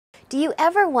Do you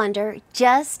ever wonder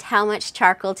just how much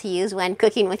charcoal to use when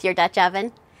cooking with your Dutch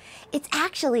oven? It's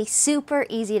actually super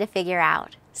easy to figure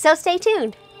out, so stay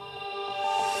tuned.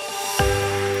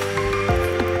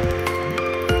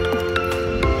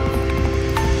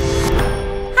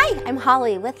 Hi, I'm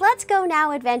Holly with Let's Go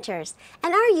Now Adventures,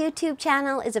 and our YouTube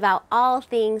channel is about all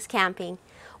things camping.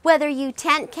 Whether you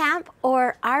tent camp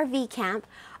or RV camp,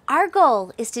 our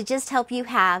goal is to just help you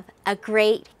have a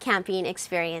great camping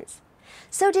experience.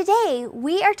 So today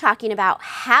we are talking about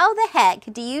how the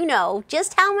heck do you know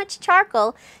just how much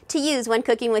charcoal to use when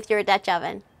cooking with your Dutch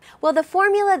oven? Well, the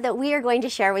formula that we are going to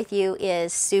share with you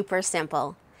is super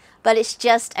simple, but it's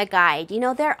just a guide. You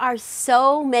know, there are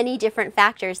so many different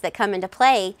factors that come into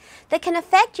play that can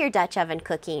affect your Dutch oven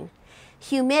cooking.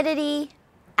 Humidity,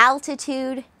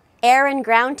 altitude, air and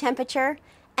ground temperature,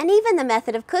 and even the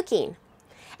method of cooking.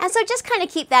 And so just kind of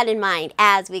keep that in mind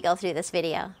as we go through this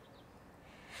video.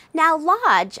 Now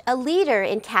Lodge, a leader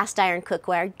in cast iron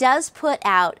cookware, does put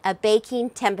out a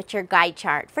baking temperature guide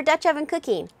chart for Dutch oven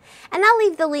cooking, and I'll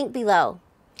leave the link below.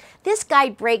 This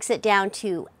guide breaks it down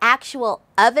to actual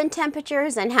oven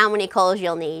temperatures and how many coals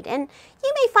you'll need, and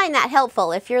you may find that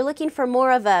helpful if you're looking for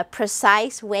more of a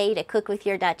precise way to cook with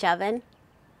your Dutch oven.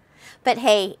 But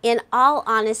hey, in all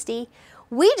honesty,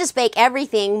 we just bake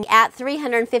everything at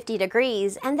 350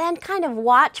 degrees and then kind of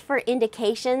watch for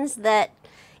indications that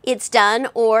it's done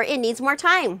or it needs more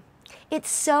time.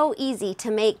 It's so easy to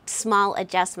make small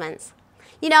adjustments.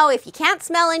 You know, if you can't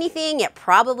smell anything, it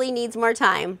probably needs more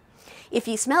time. If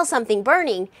you smell something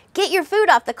burning, get your food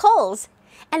off the coals.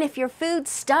 And if your food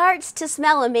starts to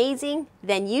smell amazing,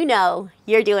 then you know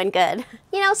you're doing good.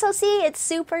 You know, so see, it's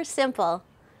super simple.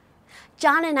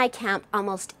 John and I camp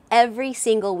almost every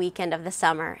single weekend of the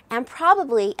summer, and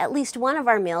probably at least one of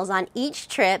our meals on each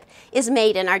trip is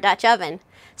made in our Dutch oven.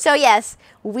 So yes,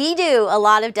 we do a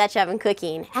lot of Dutch oven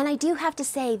cooking, and I do have to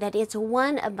say that it's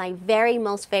one of my very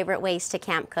most favorite ways to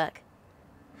camp cook.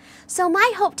 So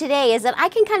my hope today is that I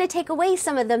can kind of take away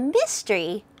some of the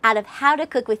mystery out of how to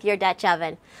cook with your Dutch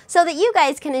oven so that you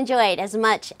guys can enjoy it as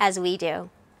much as we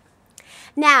do.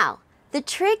 Now, the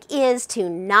trick is to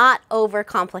not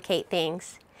overcomplicate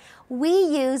things. We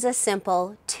use a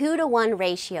simple 2-to-1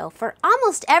 ratio for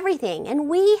almost everything, and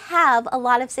we have a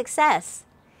lot of success.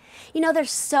 You know,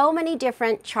 there's so many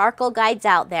different charcoal guides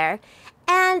out there,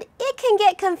 and it can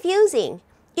get confusing.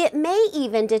 It may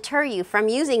even deter you from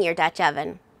using your Dutch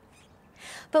oven.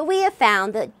 But we have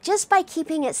found that just by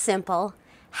keeping it simple,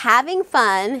 having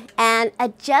fun, and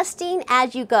adjusting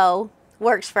as you go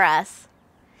works for us.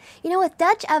 You know, with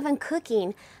Dutch oven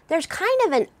cooking, there's kind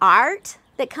of an art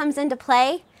that comes into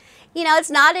play. You know,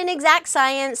 it's not an exact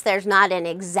science, there's not an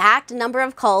exact number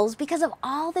of coals because of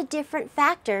all the different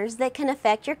factors that can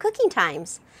affect your cooking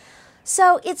times.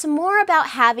 So it's more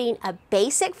about having a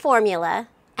basic formula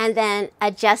and then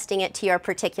adjusting it to your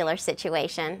particular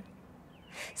situation.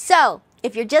 So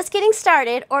if you're just getting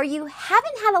started or you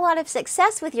haven't had a lot of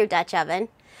success with your Dutch oven,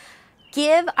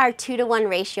 give our 2-to-1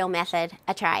 ratio method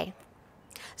a try.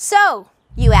 So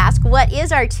you ask, what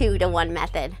is our 2-to-1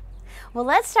 method? Well,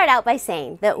 let's start out by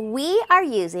saying that we are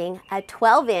using a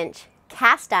 12-inch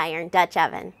cast iron Dutch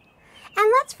oven.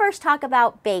 And let's first talk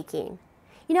about baking.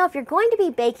 You know, if you're going to be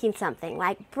baking something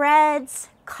like breads,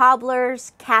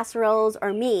 cobblers, casseroles,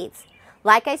 or meats,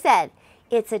 like I said,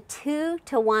 it's a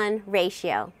 2-to-1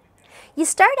 ratio. You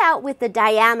start out with the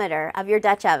diameter of your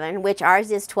Dutch oven, which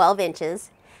ours is 12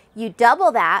 inches. You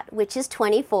double that, which is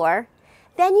 24.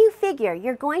 Then you figure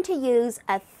you're going to use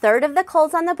 1/3 of the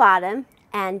coals on the bottom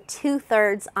and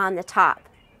 2/3 on the top.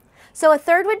 So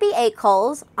 1/3 would be 8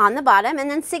 coals on the bottom, and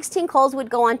then 16 coals would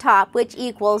go on top, which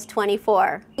equals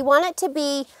 24. We want it to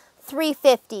be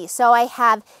 350, so I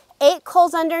have 8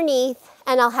 coals underneath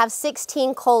and I'll have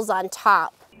 16 coals on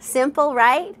top. Simple,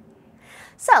 right?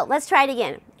 So let's try it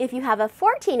again. If you have a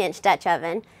 14-inch Dutch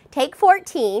oven, take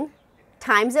 14,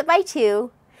 times it by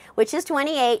 2, which is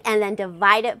 28, and then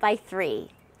divide it by 3.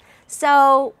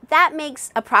 So that makes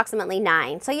approximately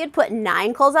 9. So you'd put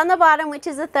 9 coals on the bottom, which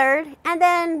is 1/3, and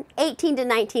then 18 to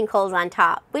 19 coals on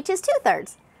top, which is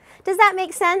 2/3. Does that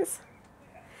make sense?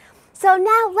 So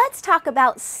now let's talk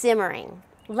about simmering.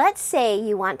 Let's say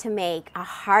you want to make a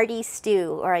hearty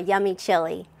stew or a yummy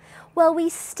chili. Well, we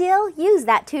still use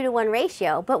that 2-to-1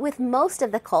 ratio, but with most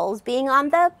of the coals being on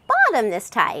the bottom this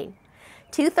time.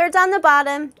 2/3 on the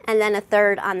bottom and then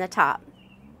 1/3 on the top.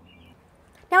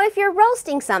 Now, if you're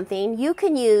roasting something, you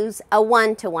can use a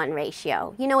 1-to-1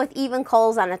 ratio, you know, with even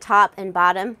coals on the top and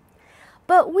bottom.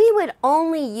 But we would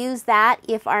only use that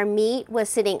if our meat was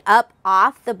sitting up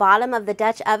off the bottom of the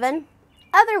Dutch oven.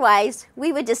 Otherwise,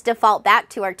 we would just default back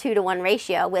to our 2-to-1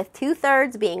 ratio with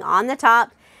 2/3 being on the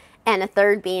top and a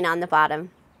third being on the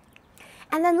bottom.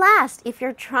 And then last, if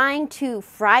you're trying to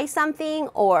fry something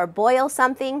or boil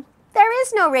something, there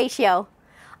is no ratio.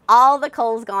 All the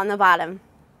coals go on the bottom.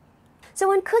 So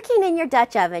when cooking in your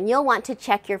Dutch oven, you'll want to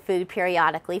check your food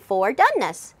periodically for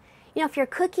doneness. If you're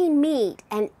cooking meat,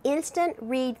 an instant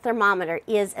read thermometer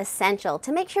is essential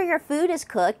to make sure your food is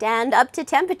cooked and up to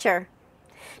temperature.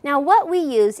 Now what we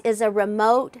use is a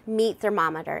remote meat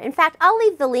thermometer. In fact, I'll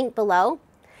leave the link below.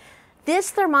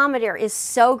 This thermometer is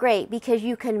so great because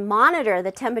you can monitor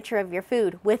the temperature of your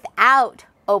food without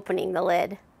opening the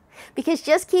lid. Because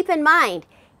just keep in mind,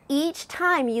 each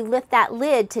time you lift that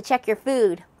lid to check your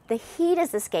food, the heat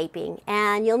is escaping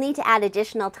and you'll need to add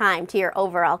additional time to your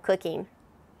overall cooking.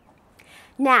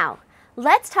 Now,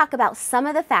 let's talk about some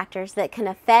of the factors that can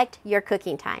affect your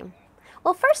cooking time.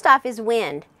 Well, first off is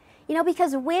wind.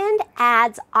 Because wind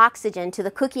adds oxygen to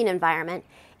the cooking environment,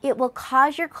 it will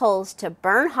cause your coals to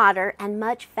burn hotter and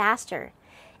much faster.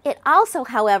 It also,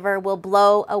 however, will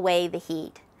blow away the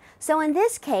heat. So in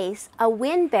this case, a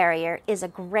wind barrier is a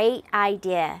great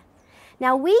idea.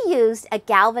 Now we used a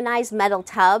galvanized metal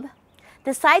tub.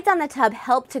 The sides on the tub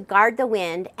help to guard the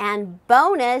wind, and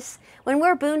bonus, when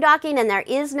we're boondocking and there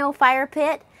is no fire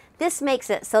pit, this makes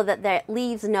it so that it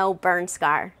leaves no burn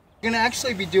scar. We're going to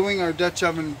actually be doing our Dutch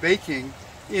oven baking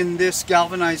in this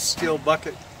galvanized steel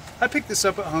bucket. I picked this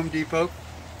up at Home Depot.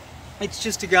 It's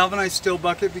just a galvanized steel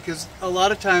bucket because a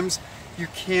lot of times you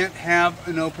can't have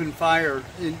an open fire.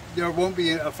 There won't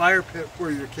be a fire pit where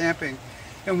you're camping,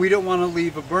 and we don't want to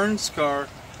leave a burn scar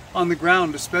on the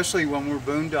ground, especially when we're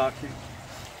boondocking.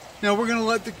 Now we're going to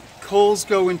let the coals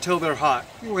go until they're hot.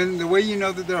 The way you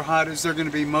know that they're hot is they're going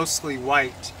to be mostly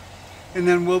white. And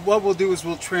then what we'll do is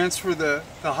we'll transfer the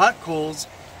hot coals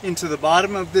into the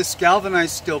bottom of this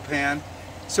galvanized steel pan.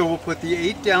 So we'll put the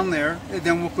 8 down there, and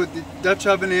then we'll put the Dutch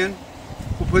oven in.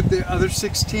 We'll put the other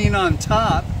 16 on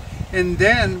top, and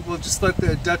then we'll just let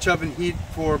the Dutch oven heat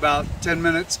for about 10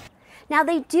 minutes. Now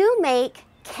they do make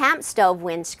camp stove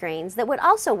windscreens that would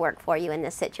also work for you in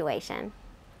this situation.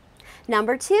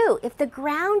 Number 2, if the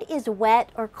ground is wet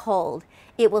or cold,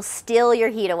 it will steal your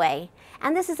heat away.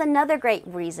 And this is another great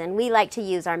reason we like to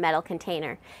use our metal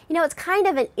container. It's kind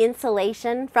of an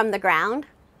insulation from the ground.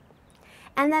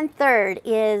 And then third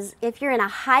is if you're in a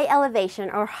high elevation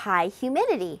or high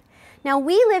humidity. Now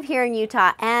we live here in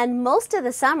Utah, and most of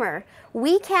the summer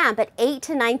we camp at 8,000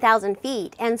 to 9,000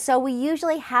 feet, and so we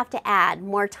usually have to add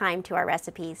more time to our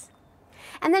recipes.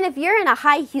 And then if you're in a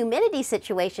high humidity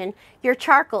situation, your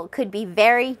charcoal could be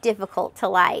very difficult to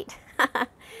light.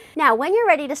 Now, when you're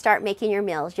ready to start making your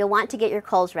meals, you'll want to get your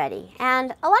coals ready.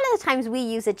 And a lot of the times we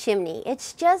use a chimney.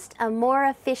 It's just a more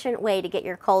efficient way to get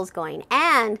your coals going,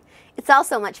 and it's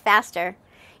also much faster.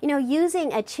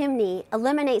 Using a chimney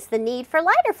eliminates the need for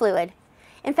lighter fluid.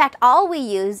 In fact, all we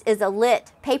use is a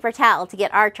lit paper towel to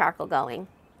get our charcoal going.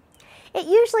 It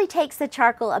usually takes the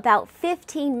charcoal about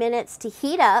 15 minutes to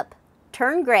heat up,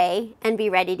 turn gray, and be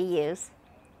ready to use.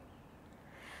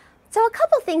 So a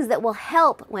couple things that will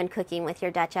help when cooking with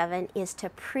your Dutch oven is to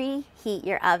preheat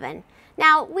your oven.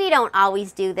 Now, we don't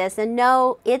always do this, and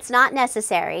no, it's not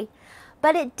necessary,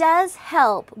 but it does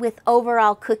help with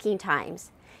overall cooking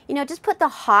times. Just put the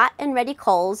hot and ready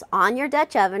coals on your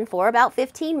Dutch oven for about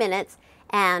 15 minutes,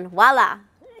 and voila,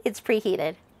 it's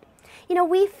preheated.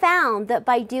 We found that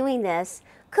by doing this,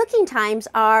 cooking times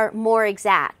are more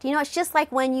exact. It's just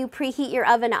like when you preheat your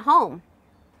oven at home.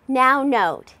 Now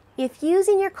note, if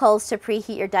using your coals to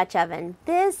preheat your Dutch oven,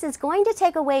 this is going to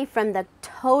take away from the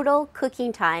total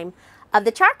cooking time of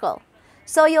the charcoal.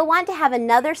 So you'll want to have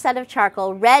another set of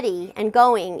charcoal ready and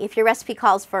going if your recipe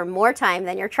calls for more time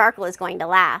than your charcoal is going to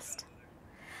last.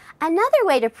 Another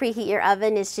way to preheat your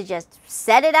oven is to just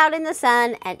set it out in the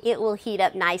sun and it will heat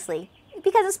up nicely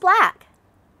because it's black.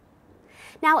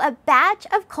 Now a batch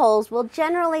of coals will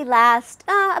generally last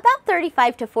about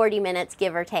 35 to 40 minutes,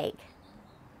 give or take.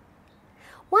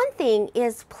 One thing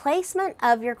is placement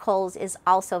of your coals is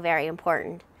also very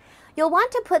important. You'll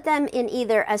want to put them in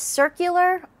either a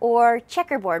circular or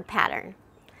checkerboard pattern.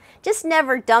 Just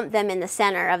never dump them in the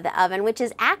center of the oven, which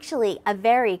is actually a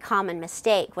very common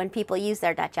mistake when people use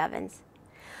their Dutch ovens.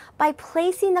 By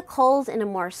placing the coals in a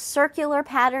more circular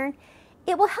pattern,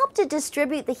 it will help to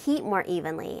distribute the heat more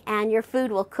evenly and your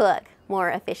food will cook more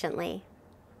efficiently.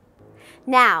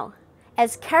 Now,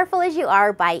 as careful as you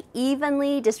are by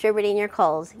evenly distributing your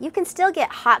coals, you can still get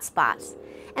hot spots.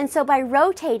 And so by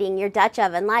rotating your Dutch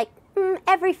oven like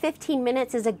every 15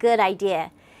 minutes is a good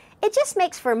idea. It just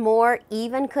makes for more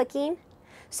even cooking.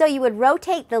 So you would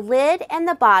rotate the lid and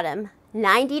the bottom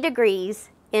 90 degrees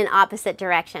in opposite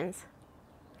directions.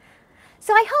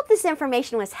 So I hope this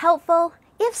information was helpful.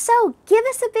 If so, give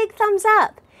us a big thumbs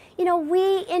up. You know,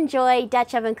 we enjoy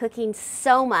Dutch oven cooking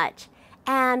so much,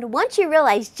 and once you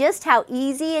realize just how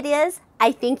easy it is,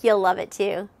 I think you'll love it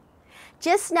too.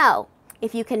 Just know,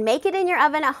 if you can make it in your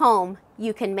oven at home,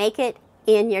 you can make it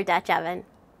in your Dutch oven.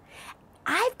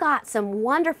 I've got some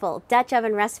wonderful Dutch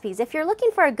oven recipes if you're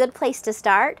looking for a good place to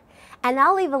start, and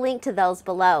I'll leave a link to those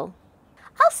below.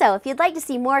 Also, if you'd like to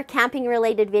see more camping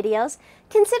related videos,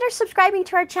 consider subscribing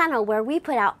to our channel where we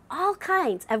put out all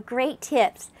kinds of great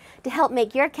tips to help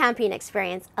make your camping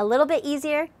experience a little bit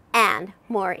easier and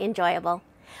more enjoyable.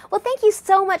 Well, thank you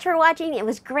so much for watching. It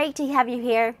was great to have you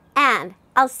here, and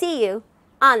I'll see you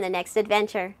on the next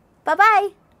adventure.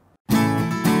 Bye-bye.